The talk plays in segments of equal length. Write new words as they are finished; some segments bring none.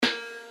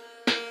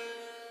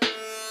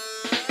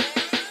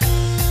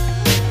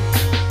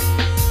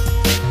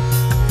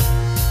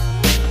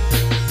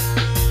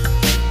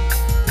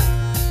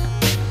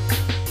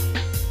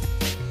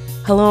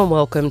Hello and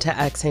welcome to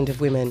Accent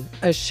of Women,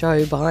 a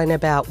show by and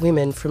about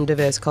women from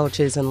diverse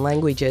cultures and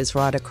languages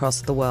right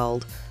across the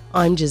world.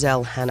 I'm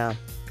Giselle Hanna.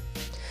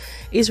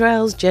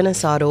 Israel's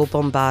genocidal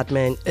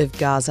bombardment of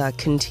Gaza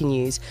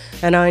continues,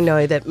 and I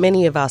know that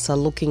many of us are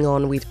looking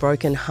on with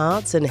broken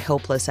hearts and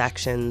helpless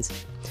actions.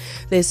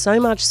 There's so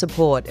much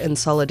support and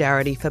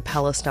solidarity for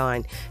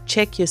Palestine.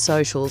 Check your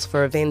socials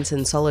for events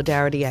and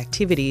solidarity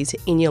activities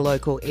in your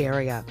local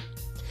area.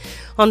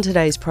 On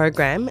today's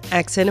program,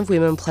 Accent of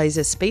Women plays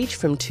a speech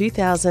from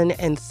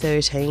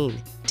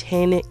 2013,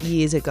 10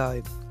 years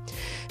ago.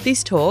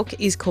 This talk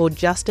is called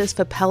Justice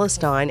for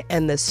Palestine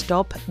and the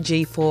Stop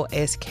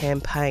G4S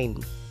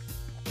campaign.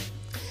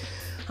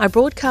 I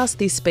broadcast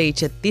this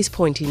speech at this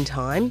point in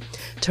time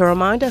to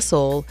remind us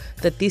all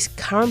that this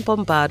current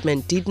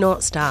bombardment did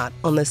not start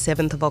on the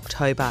 7th of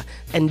October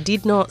and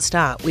did not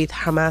start with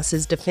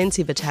Hamas's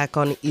defensive attack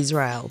on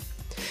Israel.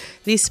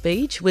 This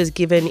speech was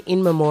given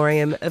in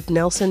memoriam of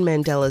Nelson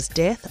Mandela's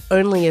death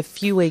only a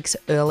few weeks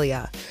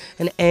earlier,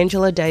 and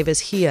Angela Davis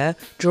here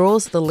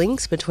draws the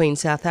links between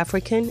South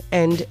African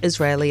and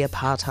Israeli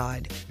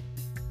apartheid.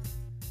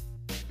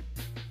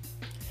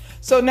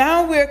 So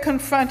now we're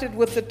confronted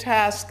with the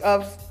task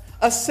of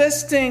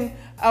assisting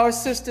our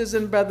sisters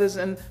and brothers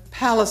in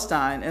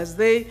Palestine as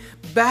they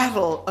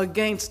battle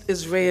against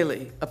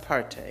Israeli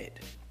apartheid.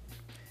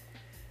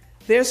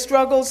 Their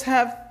struggles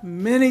have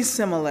many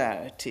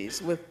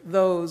similarities with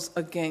those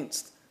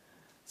against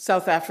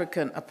South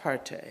African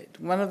apartheid,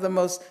 one of the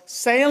most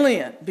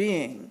salient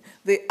being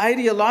the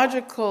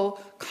ideological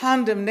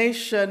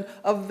condemnation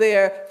of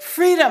their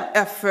freedom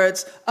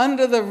efforts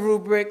under the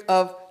rubric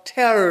of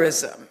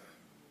terrorism.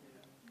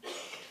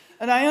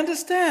 And I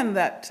understand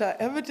that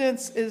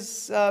evidence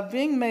is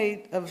being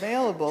made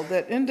available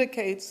that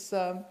indicates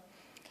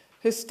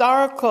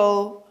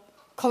historical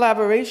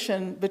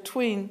collaboration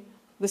between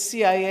the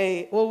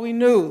CIA. Well, we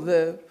knew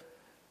the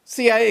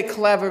CIA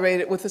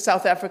collaborated with the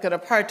South African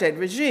apartheid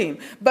regime,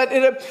 but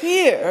it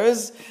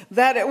appears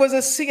that it was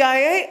a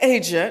CIA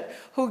agent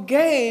who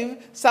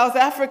gave South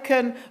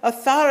African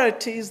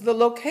authorities the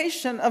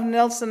location of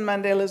Nelson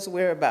Mandela's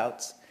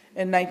whereabouts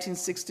in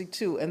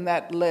 1962, and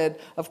that led,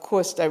 of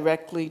course,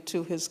 directly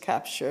to his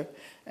capture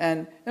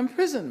and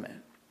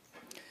imprisonment.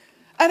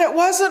 And it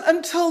wasn't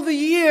until the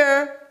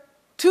year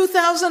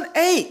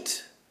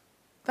 2008,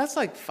 that's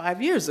like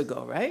 5 years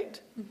ago, right?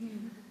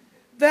 Mm-hmm.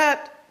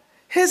 That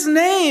his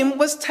name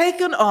was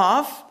taken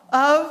off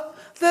of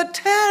the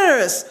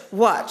terrorist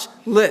watch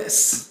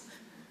list.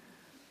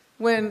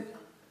 When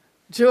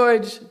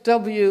George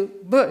W.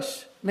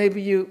 Bush,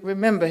 maybe you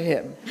remember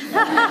him,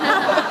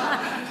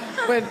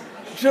 when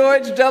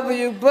George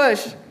W.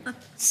 Bush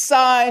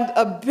signed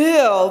a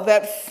bill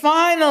that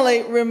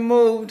finally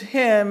removed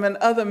him and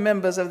other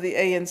members of the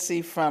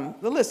ANC from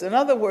the list. In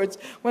other words,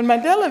 when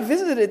Mandela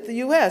visited the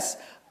U.S.,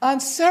 on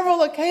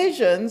several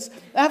occasions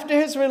after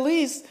his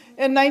release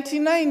in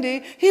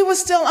 1990, he was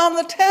still on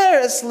the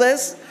terrorist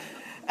list,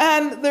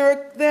 and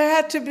there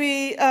had to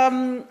be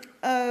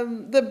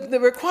the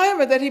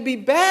requirement that he be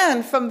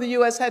banned from the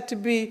U.S. had to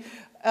be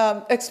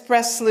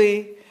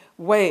expressly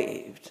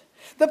waived.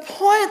 The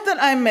point that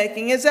I'm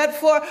making is that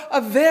for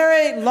a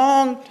very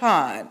long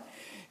time,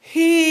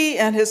 he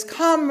and his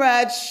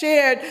comrades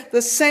shared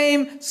the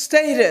same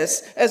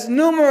status as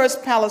numerous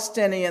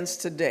Palestinians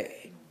today.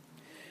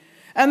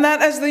 And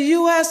that as the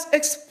U.S.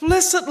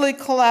 explicitly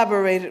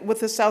collaborated with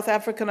the South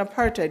African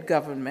apartheid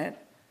government,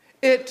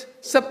 it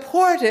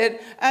supported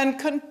and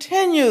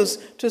continues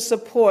to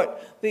support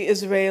the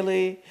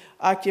Israeli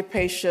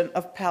occupation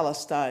of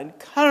Palestine,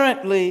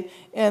 currently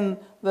in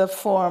the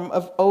form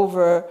of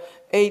over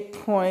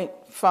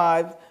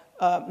 $8.5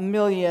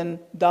 million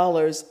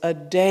a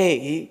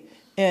day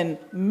in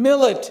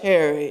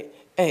military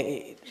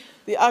aid.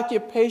 The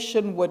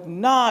occupation would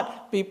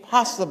not be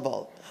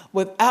possible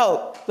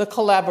without the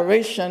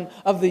collaboration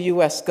of the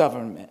U.S.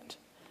 government.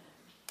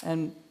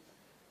 And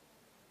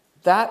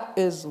that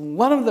is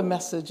one of the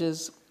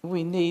messages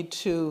we need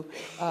to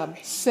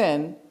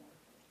send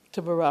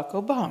to Barack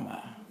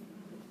Obama.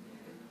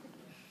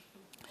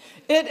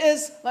 It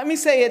is, let me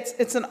say,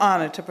 it's an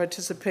honor to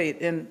participate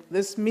in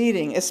this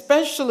meeting,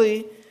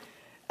 especially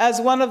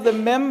as one of the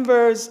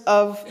members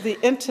of the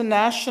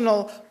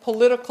International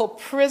Political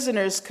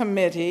Prisoners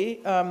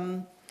Committee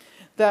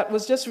that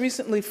was just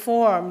recently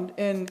formed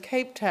in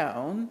Cape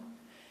Town,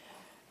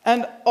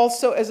 and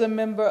also as a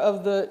member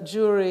of the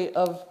jury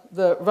of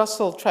the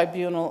Russell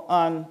Tribunal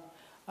on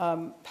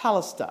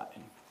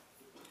Palestine.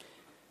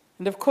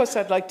 And of course,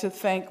 I'd like to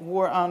thank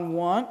War on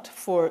Want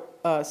for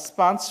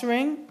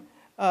sponsoring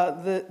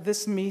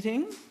this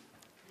meeting,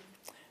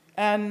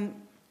 and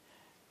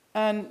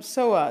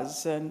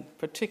SOAS, and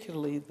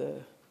particularly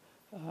the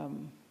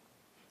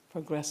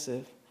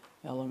progressive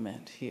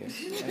element here,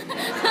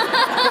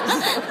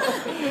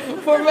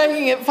 for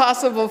making it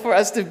possible for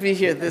us to be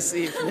here this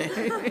evening.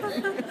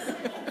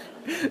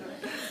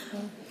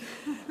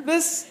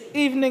 This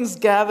evening's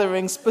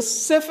gathering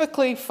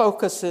specifically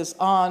focuses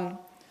on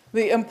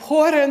the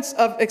importance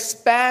of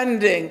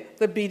expanding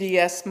the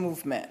BDS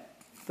movement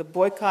the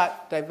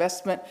boycott,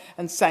 divestment,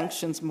 and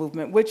sanctions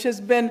movement, which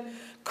has been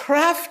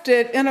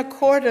crafted in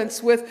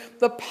accordance with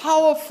the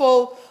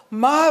powerful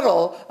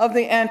model of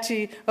the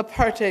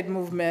anti-apartheid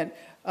movement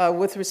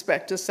with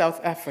respect to South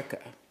Africa.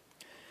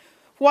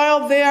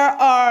 While there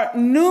are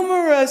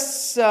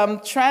numerous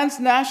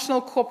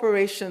transnational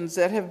corporations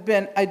that have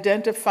been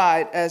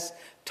identified as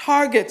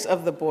targets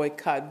of the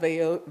boycott,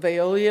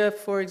 Veolia,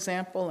 for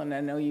example, and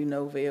I know you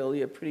know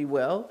Veolia pretty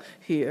well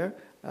here,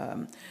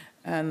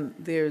 and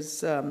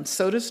there's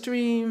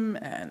SodaStream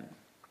and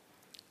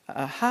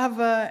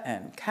Hava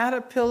and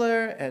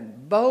Caterpillar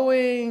and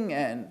Boeing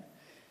and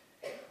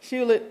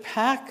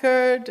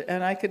Hewlett-Packard,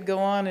 and I could go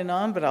on,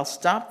 but I'll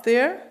stop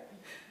there.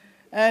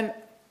 And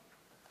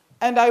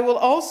I will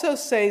also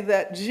say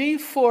that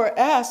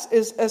G4S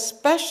is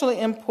especially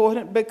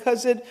important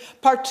because it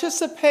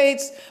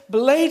participates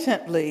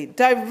blatantly,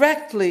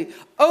 directly,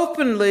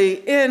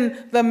 openly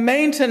in the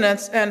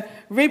maintenance and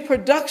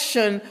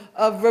reproduction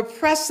of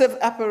repressive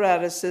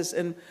apparatuses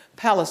in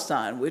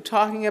Palestine. We're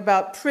talking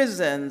about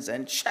prisons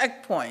and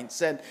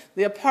checkpoints and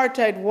the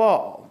apartheid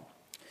wall.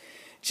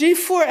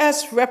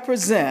 G4S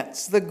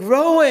represents the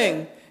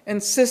growing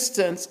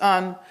insistence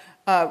on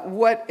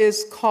what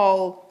is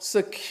called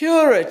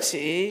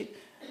security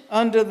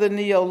under the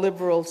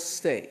neoliberal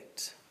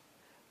state.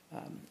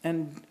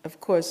 And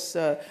of course,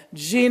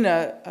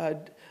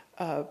 Gina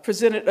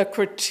presented a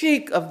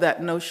critique of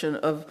that notion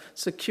of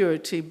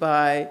security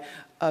by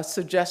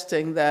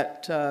suggesting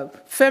that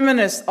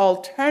feminist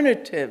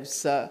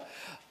alternatives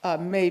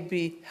may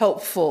be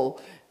helpful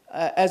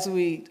as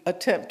we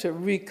attempt to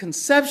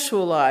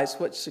reconceptualize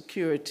what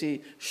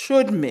security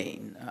should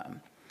mean.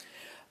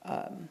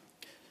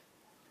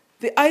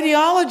 The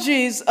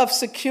ideologies of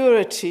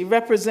security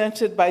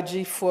represented by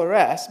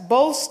G4S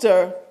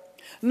bolster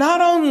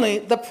not only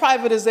the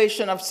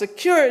privatization of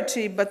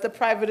security, but the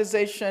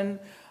privatization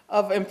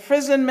of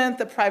imprisonment,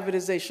 the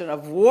privatization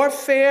of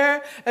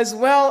warfare, as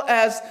well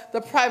as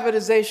the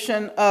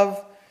privatization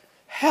of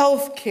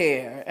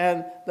healthcare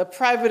and the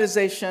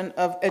privatization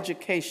of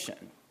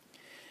education.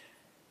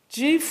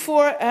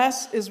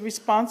 G4S is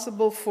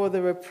responsible for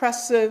the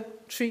repressive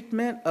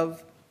treatment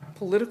of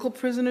political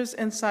prisoners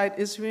inside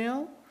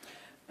Israel,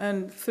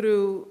 and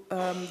through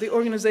the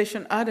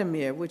organization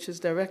Adamir, which is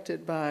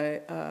directed by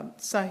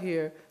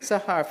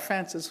Sahar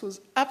Francis,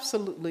 who's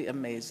absolutely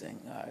amazing.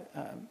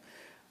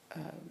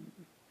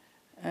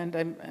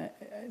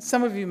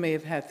 Some of you may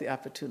have had the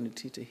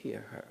opportunity to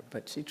hear her,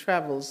 but she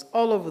travels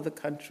all over the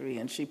country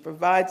and she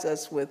provides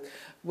us with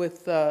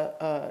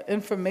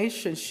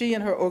information. She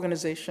and her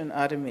organization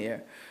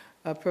Adamir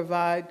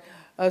provide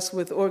us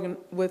with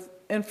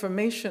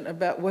information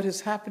about what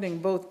is happening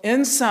both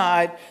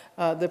inside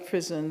the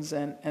prisons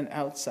and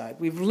outside.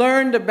 We've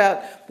learned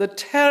about the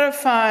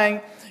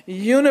terrifying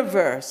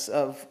universe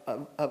of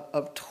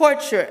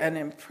torture and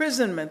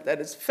imprisonment that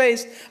is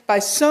faced by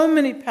so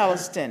many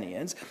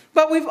Palestinians,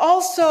 but we've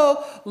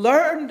also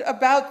learned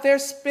about their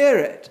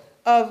spirit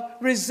of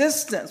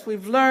resistance.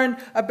 We've learned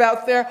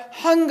about their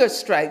hunger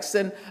strikes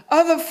and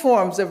other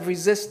forms of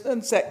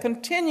resistance that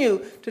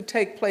continue to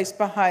take place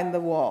behind the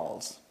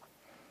walls.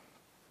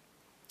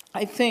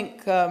 I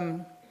think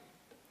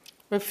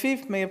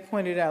Rafif may have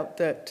pointed out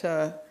that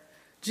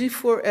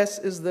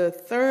G4S is the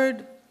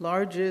third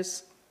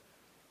largest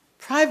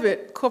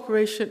private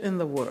corporation in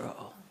the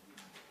world.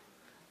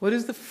 What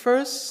is the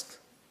first?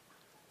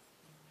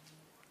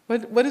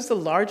 What is the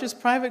largest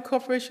private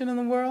corporation in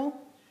the world?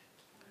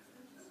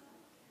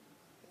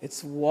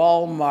 It's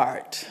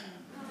Walmart.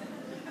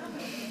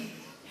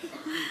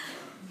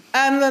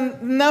 And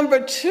then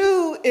number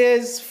two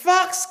is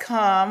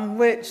Foxconn,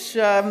 which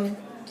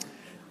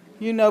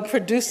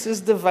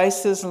produces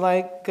devices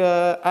like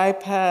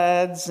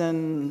iPads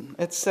and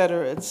et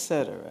cetera, et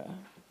cetera.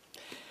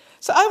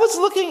 So I was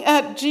looking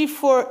at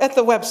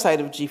the website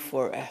of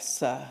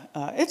G4S.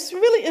 It's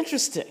really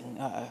interesting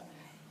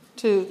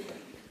to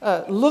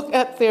look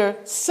at their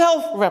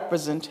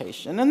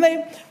self-representation, and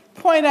they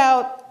point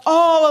out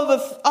all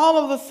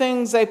of the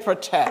things they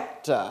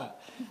protect.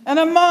 And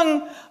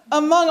among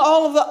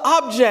all of the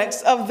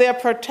objects of their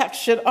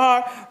protection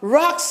are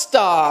rock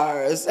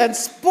stars and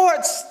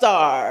sports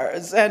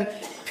stars and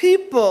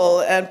people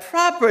and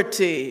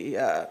property.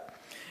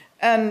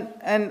 And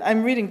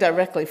I'm reading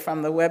directly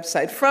from the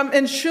website. From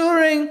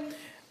ensuring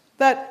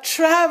that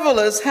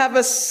travelers have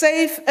a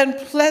safe and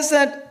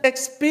pleasant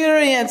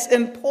experience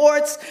in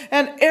ports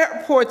and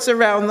airports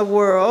around the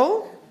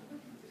world,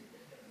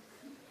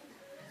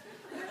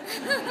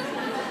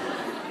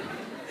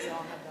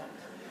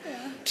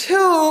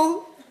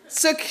 to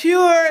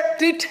secure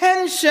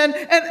detention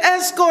and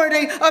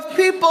escorting of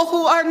people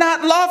who are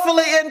not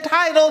lawfully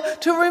entitled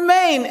to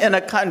remain in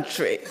a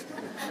country.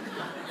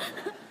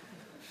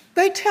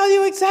 They tell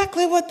you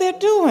exactly what they're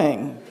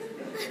doing.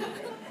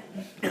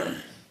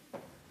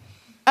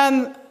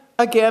 And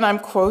again, I'm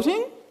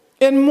quoting,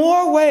 in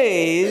more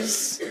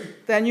ways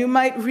than you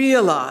might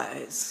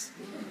realize.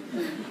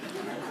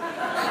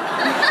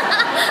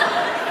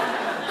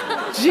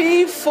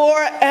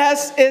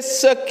 G4S is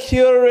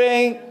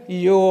securing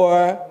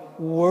your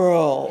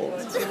world.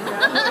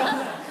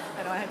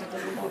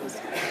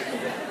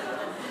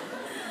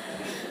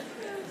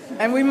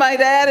 And we might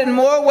add, in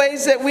more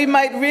ways that we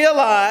might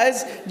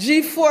realize,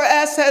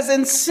 G4S has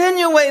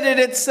insinuated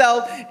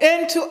itself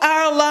into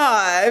our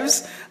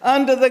lives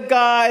under the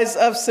guise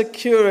of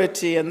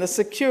security and the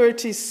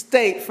security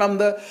state, from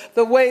the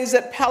ways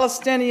that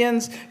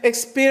Palestinians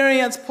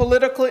experience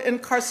political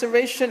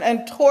incarceration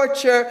and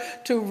torture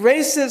to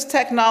racist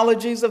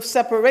technologies of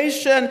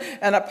separation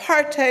and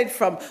apartheid,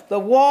 from the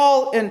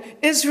wall in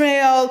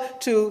Israel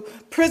to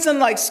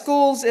prison-like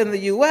schools in the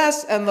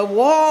US and the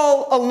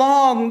wall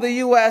along the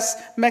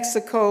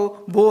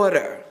US-Mexico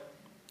border.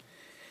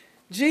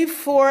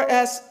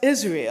 G4S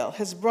Israel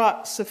has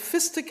brought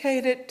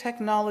sophisticated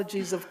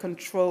technologies of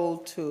control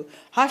to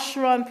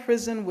Hashron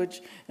prison,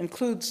 which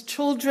includes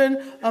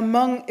children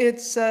among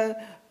its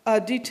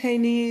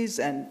detainees,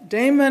 and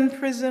Damon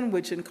prison,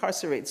 which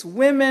incarcerates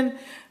women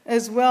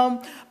as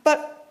well.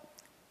 But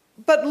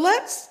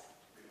let's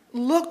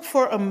look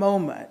for a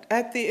moment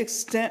at the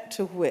extent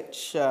to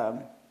which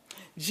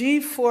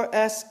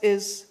G4S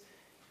is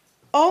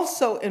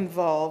also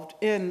involved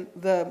in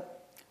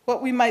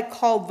what we might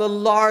call the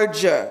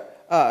larger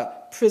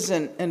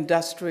prison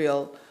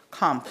industrial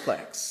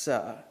complex.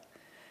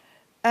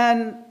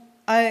 And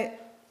I'm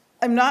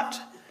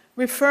not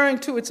referring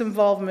to its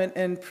involvement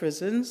in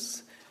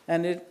prisons,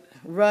 and it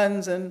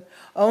runs and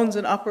owns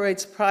and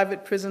operates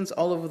private prisons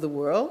all over the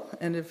world.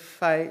 And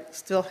if I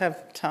still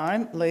have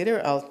time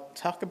later, I'll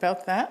talk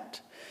about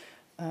that.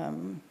 But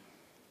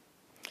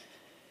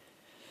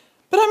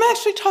I'm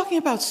actually talking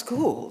about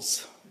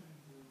schools.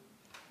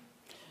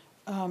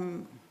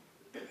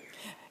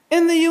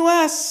 In the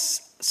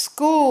US,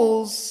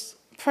 schools,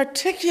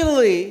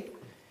 particularly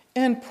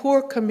in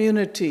poor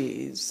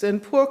communities,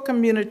 and poor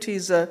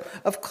communities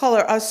of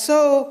color, are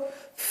so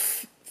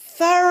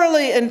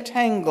thoroughly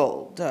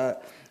entangled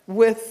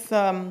with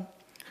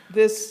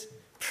this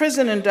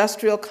prison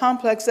industrial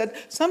complex that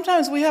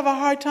sometimes we have a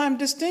hard time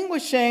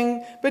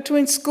distinguishing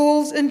between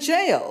schools and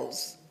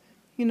jails.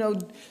 You know,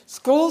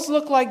 schools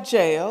look like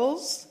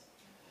jails,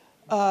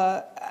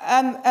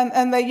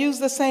 and they use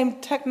the same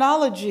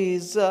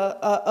technologies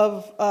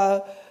of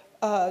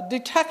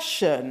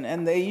detection,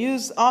 and they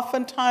use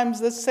oftentimes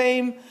the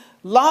same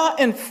law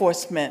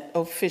enforcement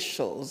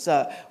officials.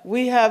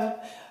 We have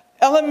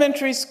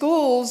elementary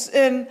schools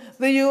in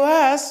the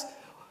US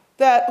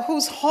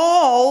whose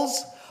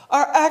halls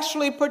are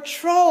actually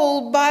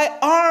patrolled by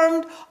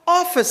armed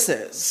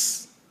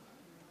officers.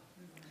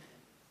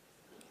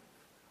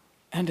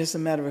 And as a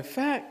matter of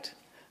fact,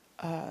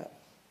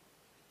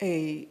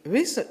 a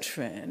recent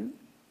trend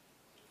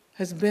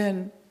has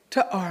been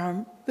to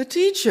arm the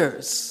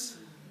teachers,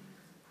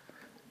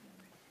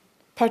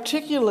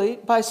 particularly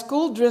by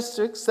school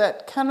districts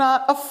that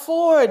cannot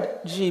afford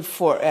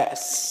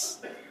G4S.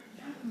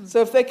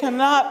 So if they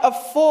cannot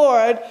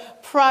afford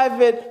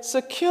private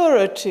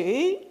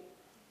security,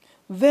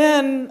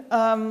 then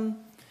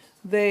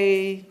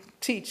they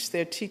teach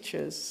their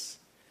teachers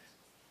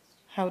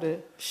how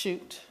to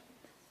shoot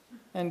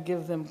and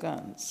give them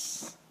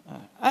guns.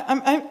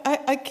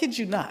 I kid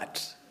you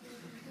not.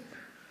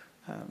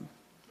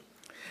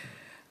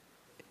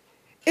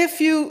 If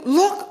you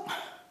look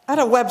at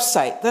a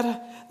website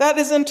that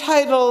is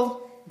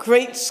entitled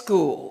Great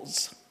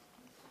Schools,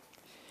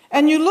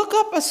 and you look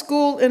up a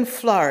school in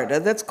Florida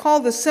that's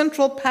called the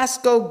Central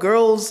Pasco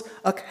Girls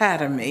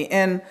Academy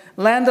in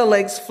Land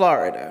O'Lakes,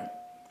 Florida,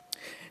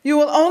 you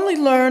will only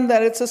learn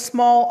that it's a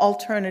small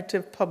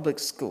alternative public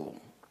school.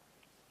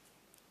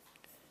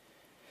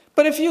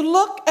 But if you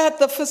look at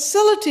the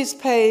facilities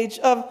page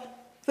of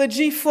the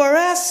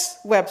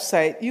G4S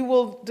website, you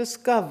will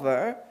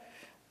discover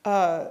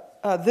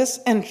this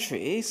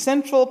entry: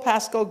 Central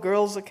Pasco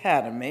Girls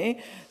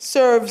Academy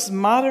serves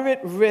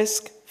moderate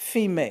risk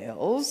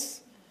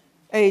females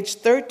aged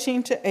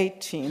 13 to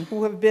 18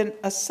 who have been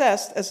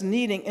assessed as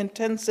needing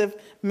intensive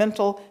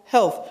mental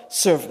health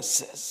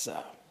services.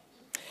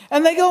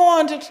 And they go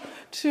on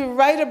to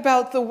write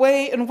about the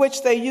way in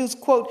which they use,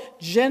 quote,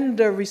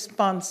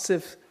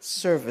 gender-responsive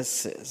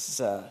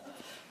services,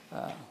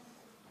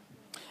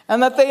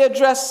 and that they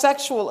address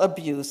sexual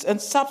abuse and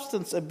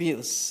substance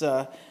abuse,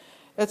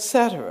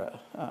 etc.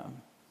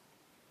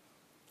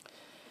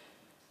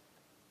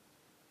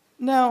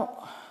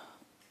 Now,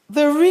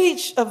 the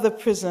reach of the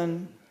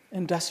prison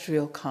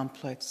industrial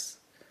complex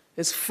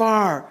is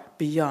far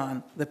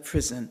beyond the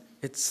prison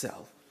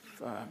itself.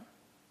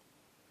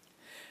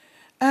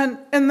 And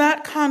in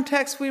that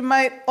context, we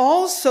might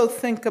also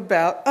think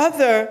about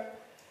other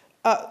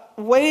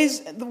ways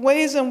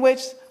in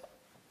which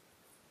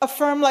a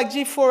firm like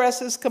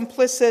G4S is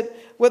complicit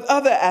with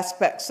other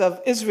aspects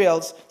of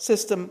Israel's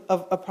system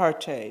of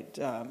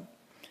apartheid.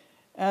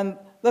 And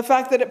the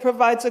fact that it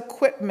provides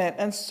equipment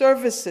and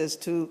services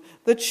to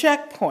the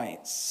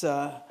checkpoints.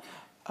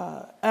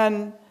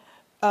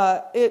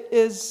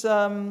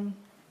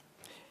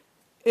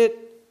 It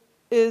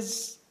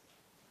is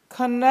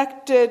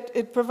connected,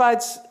 it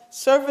provides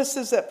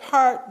services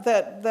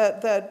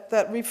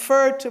that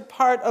refer to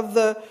part of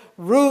the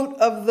route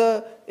of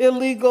the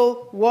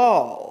illegal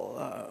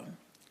wall,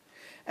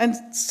 and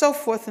so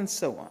forth and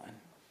so on.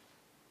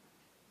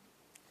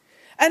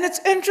 And it's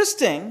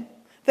interesting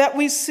that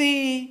we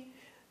see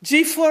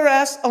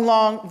G4S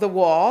along the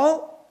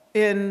wall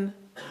in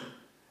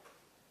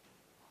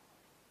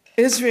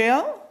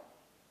Israel,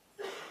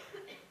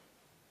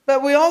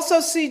 but we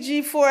also see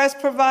G4S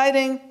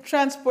providing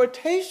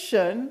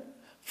transportation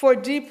for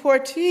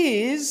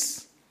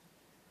deportees,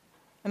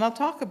 and I'll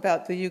talk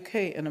about the UK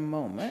in a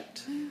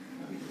moment.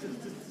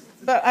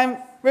 But I'm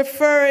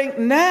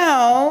referring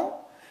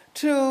now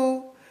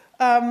to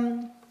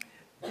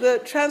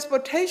the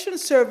transportation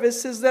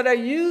services that are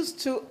used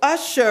to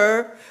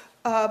usher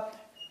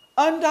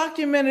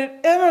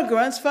undocumented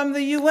immigrants from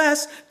the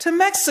US to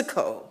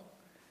Mexico,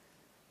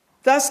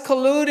 thus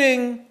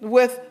colluding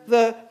with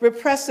the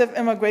repressive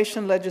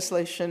immigration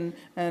legislation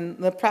and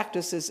the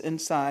practices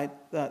inside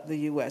the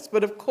US.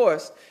 But of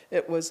course,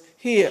 it was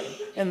here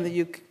in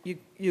the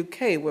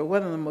UK where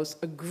one of the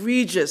most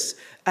egregious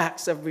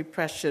acts of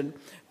repression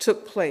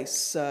took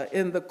place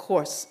in the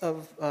course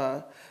of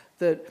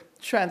the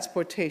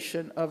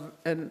transportation of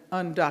an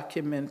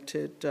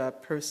undocumented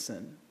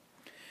person.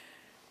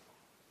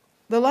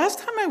 The last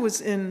time I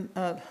was in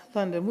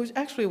London, which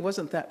actually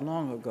wasn't that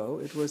long ago,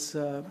 it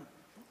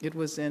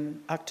was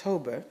in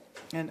October,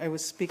 and I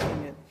was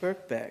speaking at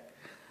Birkbeck.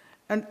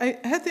 And I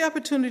had the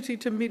opportunity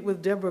to meet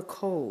with Deborah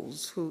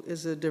Coles, who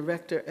is a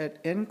director at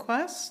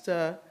Inquest.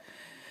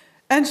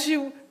 And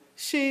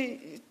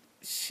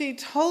she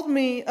told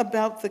me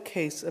about the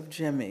case of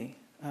Jimmy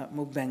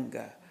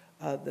Mubenga,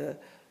 the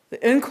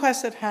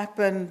inquest that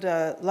happened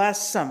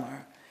last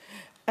summer.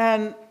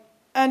 And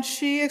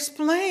she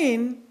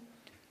explained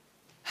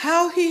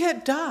how he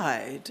had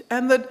died,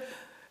 and that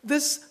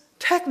this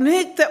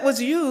technique that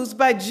was used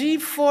by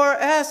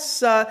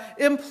G4S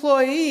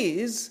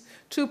employees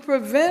to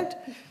prevent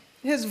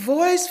his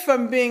voice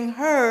from being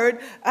heard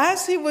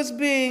as he was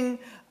being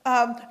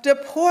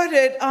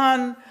deported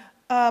on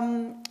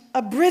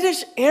a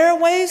British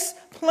Airways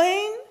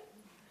plane.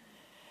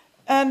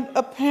 And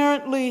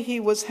apparently he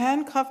was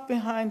handcuffed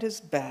behind his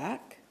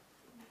back.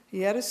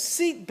 He had a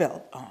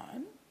seatbelt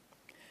on.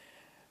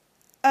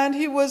 And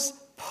he was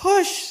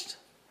pushed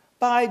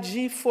by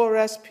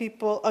G4S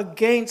people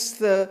against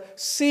the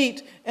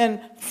seat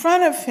in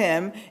front of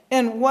him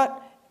in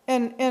what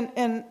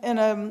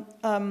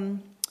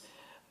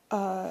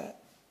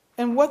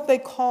they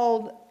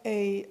called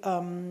a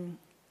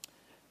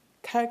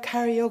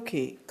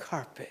karaoke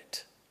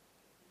carpet.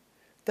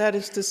 That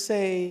is to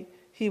say,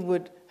 he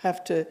would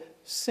have to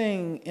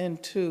sing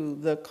into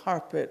the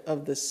carpet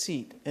of the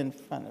seat in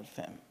front of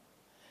him.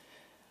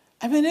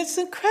 I mean, it's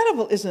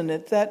incredible, isn't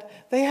it, that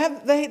they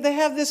have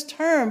this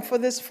term for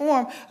this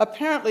form.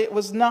 Apparently, it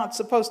was not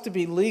supposed to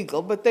be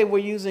legal, but they were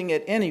using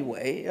it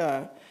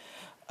anyway.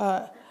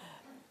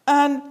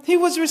 And he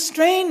was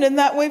restrained in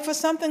that way for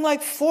something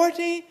like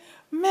 40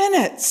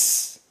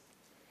 minutes.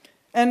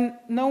 And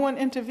no one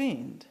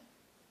intervened.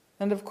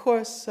 And of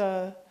course,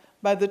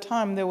 by the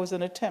time there was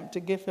an attempt to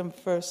give him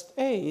first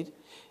aid,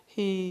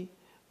 he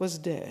was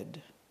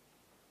dead.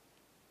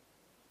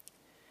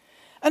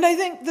 And I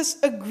think this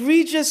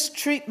egregious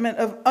treatment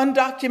of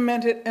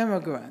undocumented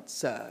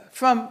immigrants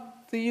from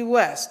the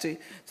US to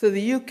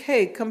the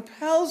UK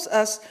compels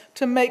us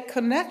to make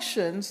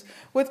connections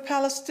with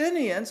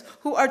Palestinians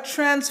who are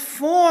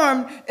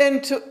transformed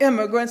into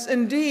immigrants,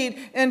 indeed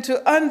into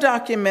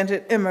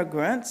undocumented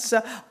immigrants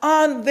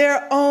on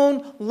their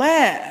own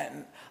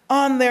land.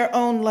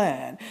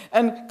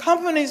 And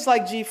companies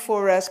like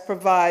G4S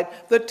provide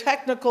the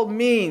technical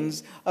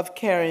means of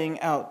carrying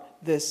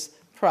out this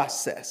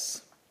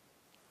process.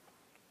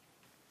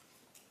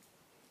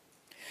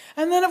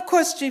 And then, of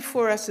course,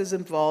 G4S is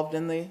involved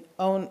in the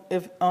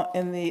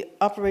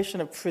operation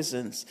of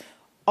prisons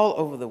all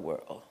over the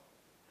world,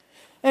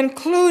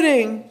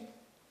 including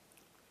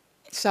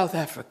South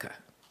Africa.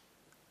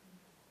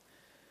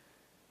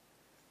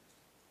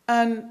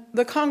 And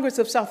the Congress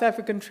of South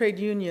African Trade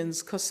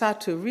Unions,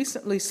 COSATU,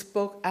 recently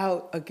spoke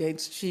out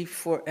against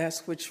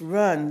G4S, which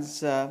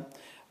runs a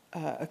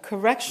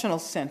correctional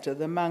center,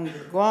 the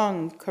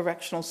Mangwang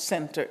Correctional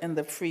Center in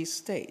the Free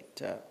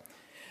State.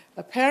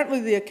 Apparently,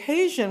 the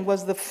occasion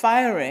was the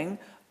firing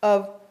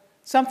of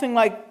something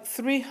like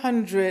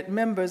 300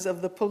 members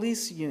of the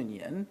police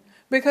union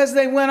because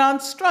they went on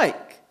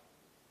strike.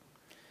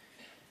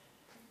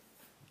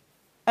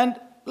 And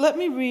let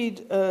me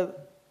read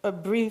a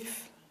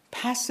brief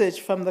passage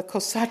from the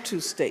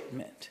COSATU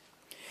statement.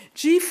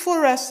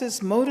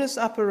 G4S's modus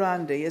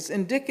operandi is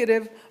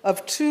indicative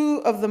of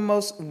two of the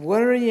most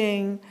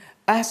worrying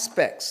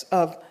aspects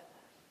of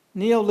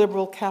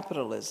neoliberal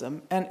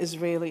capitalism and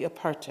Israeli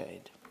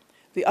apartheid: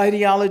 the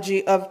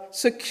ideology of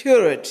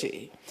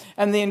security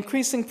and the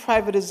increasing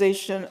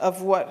privatization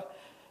of what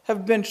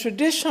have been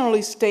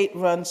traditionally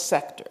state-run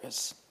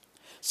sectors.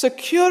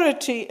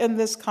 Security in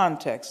this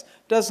context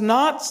does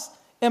not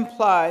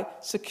imply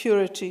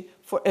security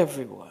for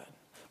everyone,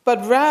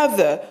 But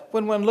rather,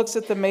 when one looks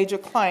at the major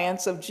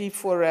clients of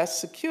G4S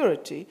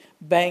security,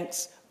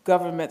 banks,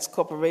 governments,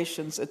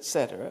 corporations,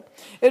 etc.,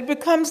 it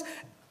becomes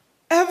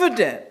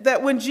evident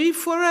that when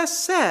G4S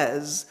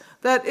says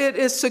that it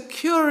is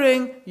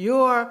securing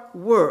your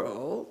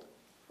world,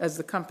 as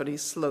the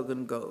company's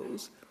slogan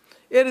goes,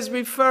 it is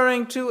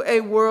referring to a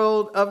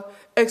world of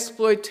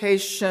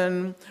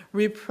exploitation,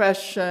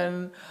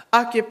 repression,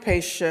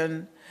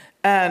 occupation,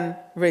 and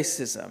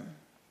racism.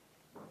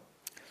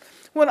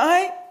 When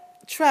I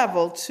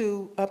traveled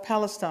to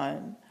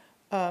Palestine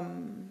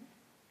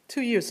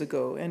 2 years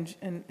ago,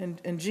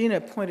 and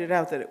Gina pointed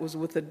out that it was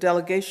with a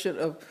delegation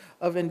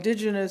of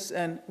indigenous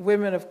and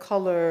women of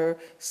color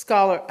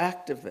scholar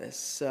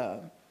activists.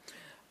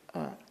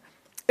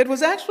 It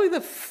was actually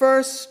the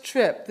first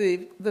trip,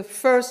 the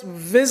first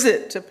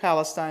visit to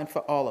Palestine for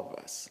all of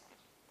us.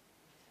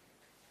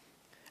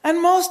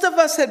 And most of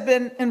us had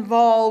been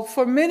involved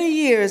for many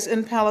years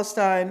in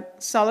Palestine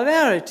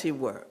solidarity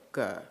work.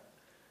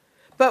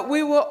 But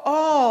we were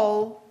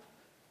all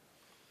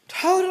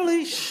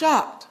totally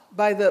shocked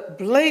by the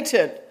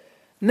blatant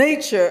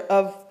nature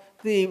of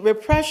the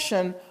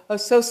repression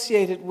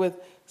associated with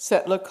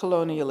settler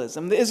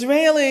colonialism. The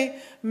Israeli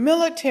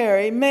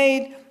military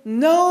made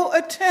no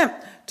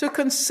attempt to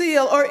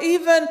conceal or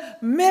even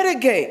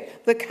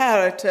mitigate the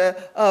character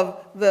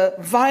of the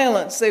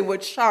violence they were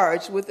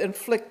charged with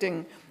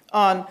inflicting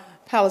on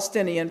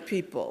Palestinian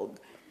people.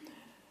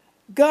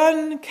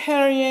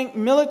 Gun-carrying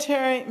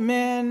military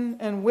men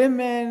and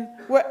women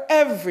were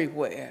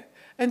everywhere,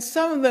 and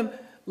some of them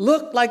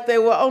looked like they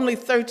were only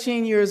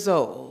 13 years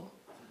old.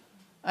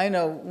 I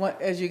know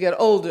as you get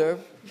older,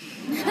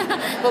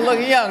 people look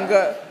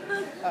younger.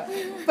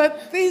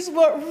 But these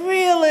were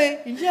really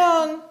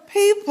young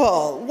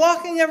people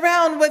walking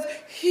around with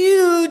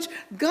huge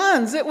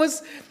guns. I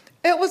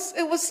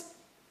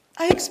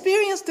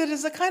experienced it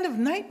as a kind of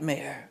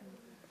nightmare.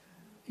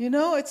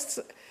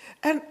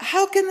 And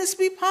how can this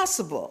be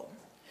possible?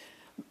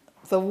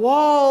 The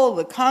wall,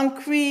 the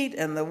concrete,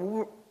 and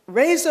the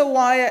razor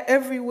wire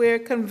everywhere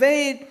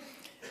conveyed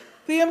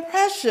the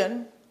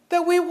impression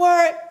that we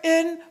were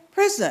in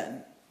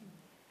prison.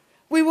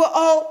 We were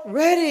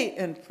already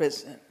in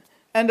prison.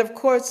 And of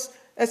course,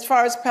 as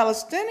far as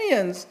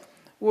Palestinians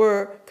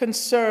were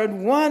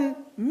concerned, one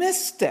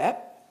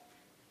misstep,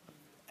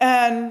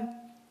 and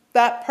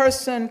that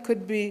person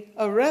could be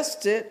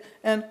arrested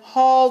and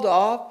hauled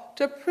off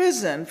to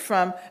prison,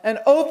 from an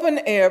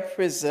open-air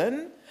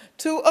prison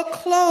to a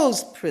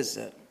closed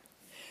prison.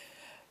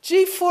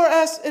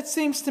 G4S, it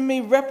seems to me,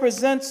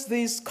 represents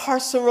these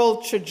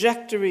carceral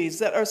trajectories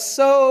that are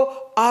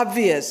so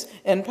obvious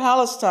in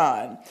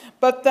Palestine,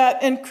 but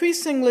that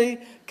increasingly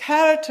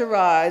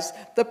characterize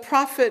the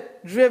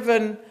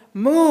profit-driven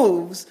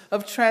moves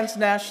of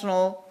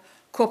transnational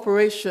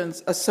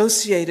corporations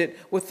associated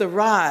with the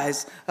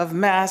rise of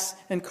mass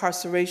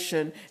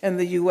incarceration in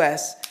the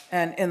US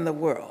and in the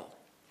world.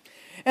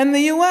 In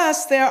the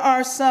US, there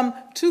are some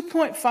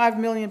 2.5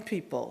 million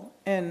people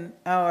in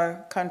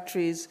our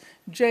country's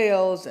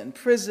jails and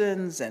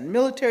prisons and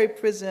military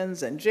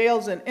prisons and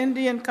jails in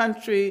Indian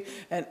country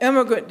and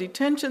immigrant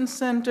detention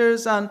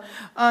centers. On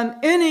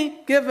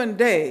any given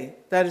day,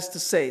 that is to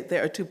say,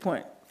 there are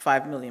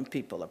 2.5 million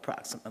people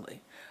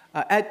approximately.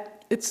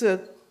 It's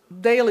a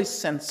daily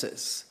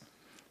census,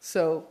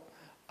 so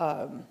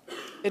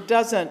it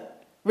doesn't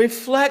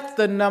reflect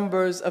the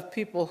numbers of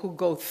people who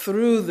go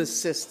through the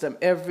system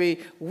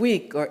every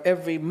week or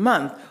every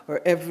month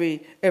or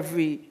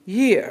every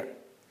year.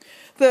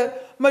 The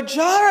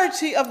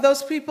majority of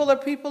those people are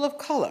people of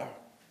color.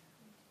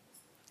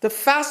 The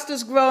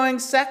fastest growing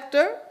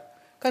sector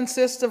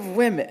consists of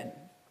women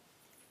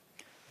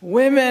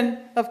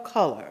of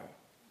color.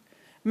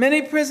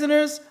 Many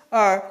prisoners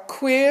are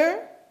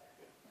queer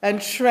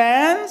and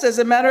trans. As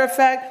a matter of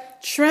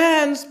fact,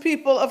 trans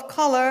people of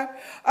color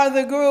are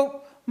the group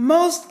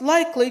most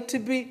likely to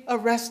be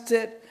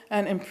arrested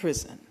and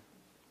imprisoned.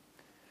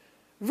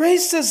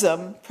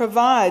 Racism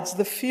provides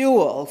the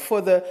fuel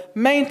for the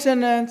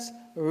maintenance,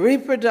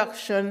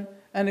 reproduction,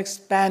 and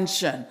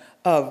expansion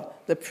of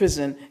the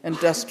prison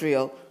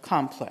industrial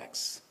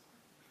complex.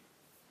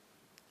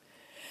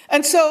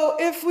 And so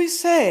if we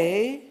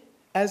say,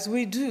 as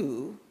we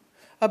do,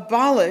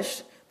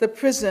 abolish the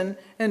prison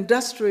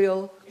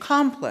industrial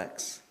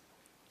complex,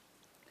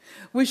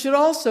 we should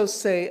also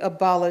say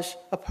abolish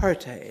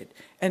apartheid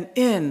and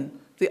end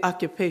the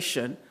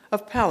occupation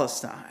of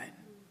Palestine.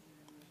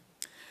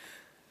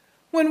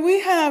 When we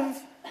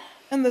have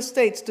in the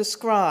States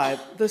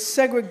described the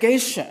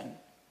segregation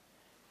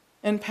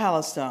in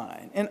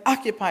Palestine, in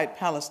occupied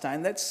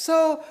Palestine, that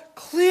so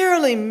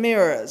clearly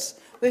mirrors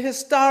the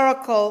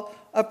historical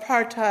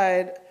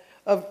apartheid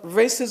of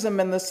racism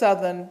in the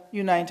southern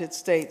United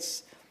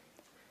States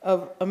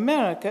of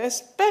America,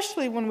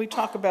 especially when we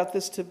talk about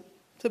this to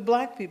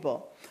Black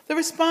people, the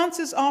response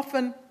is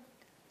often,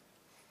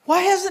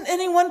 why hasn't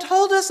anyone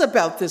told us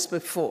about this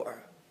before?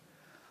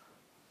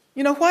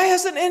 Why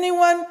hasn't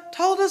anyone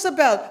told us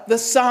about the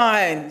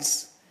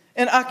signs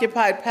in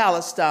occupied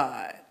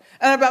Palestine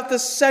and about the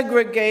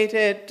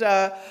segregated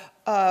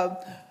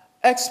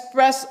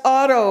express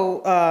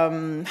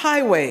auto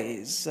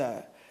highways.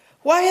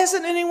 Why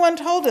hasn't anyone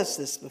told us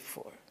this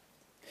before?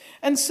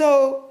 And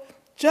so,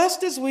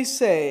 just as we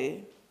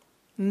say,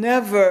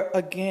 never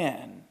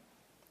again,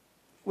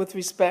 with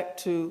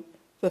respect to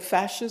the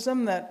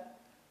fascism that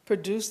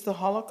produced the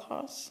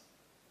Holocaust,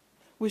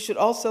 we should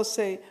also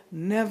say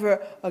never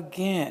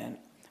again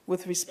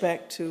with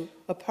respect to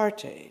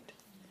apartheid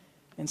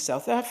in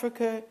South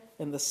Africa,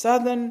 in the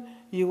southern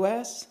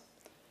US.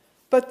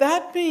 But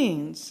that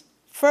means,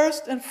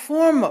 first and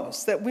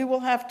foremost, that we will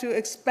have to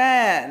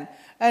expand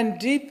and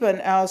deepen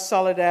our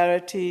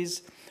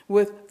solidarities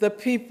with the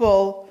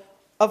people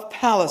of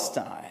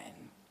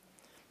Palestine,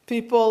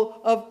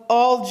 people of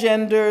all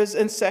genders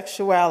and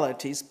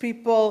sexualities,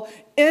 people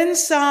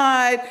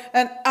inside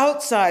and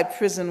outside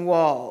prison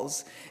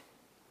walls,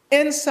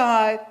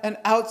 inside and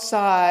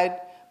outside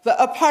the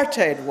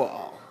apartheid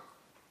wall.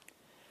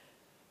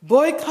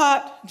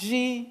 Boycott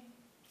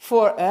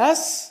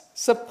G4S,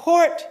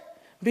 support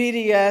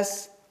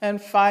BDS,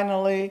 and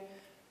finally,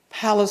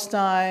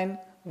 Palestine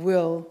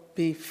will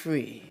be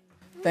free.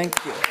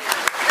 Thank you.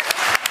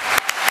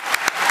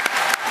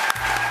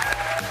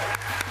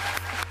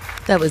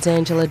 That was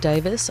Angela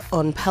Davis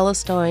on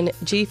Palestine,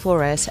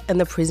 G4S and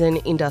the prison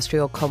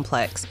industrial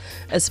complex,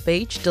 a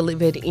speech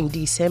delivered in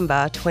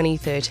December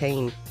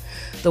 2013.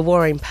 The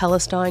war in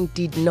Palestine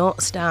did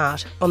not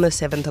start on the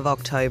 7th of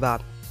October.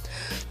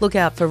 Look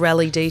out for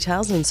rally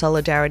details and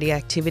solidarity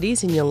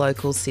activities in your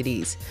local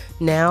cities.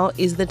 Now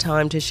is the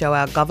time to show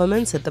our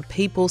governments that the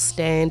people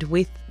stand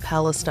with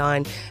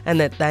Palestine and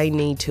that they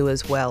need to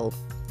as well.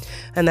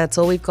 And that's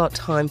all we've got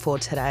time for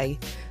today.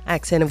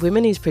 Accent of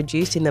Women is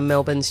produced in the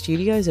Melbourne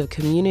studios of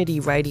Community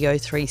Radio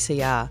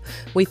 3CR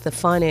with the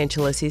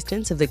financial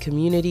assistance of the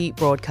Community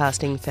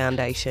Broadcasting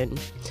Foundation.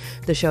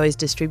 The show is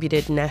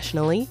distributed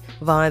nationally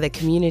via the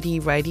Community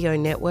Radio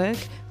Network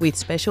with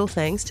special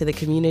thanks to the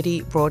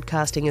Community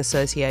Broadcasting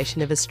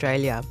Association of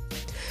Australia.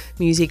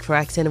 Music for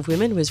Accent of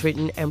Women was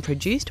written and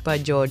produced by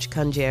George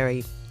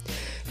Kunjeri.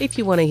 If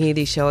you want to hear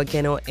this show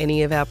again or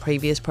any of our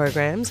previous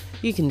programs,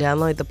 you can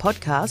download the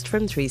podcast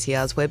from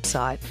 3CR's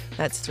website.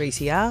 That's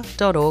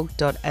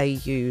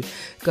 3cr.org.au.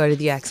 Go to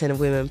the Accent of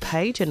Women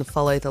page and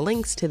follow the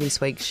links to this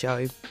week's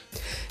show.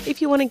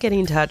 If you want to get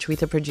in touch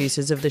with the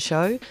producers of the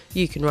show,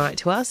 you can write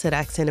to us at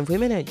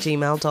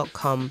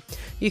accentofwomen@gmail.com.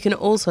 You can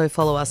also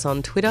follow us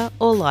on Twitter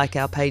or like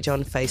our page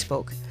on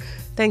Facebook.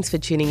 Thanks for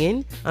tuning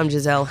in. I'm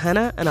Giselle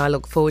Hanna and I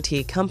look forward to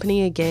your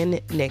company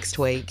again next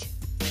week.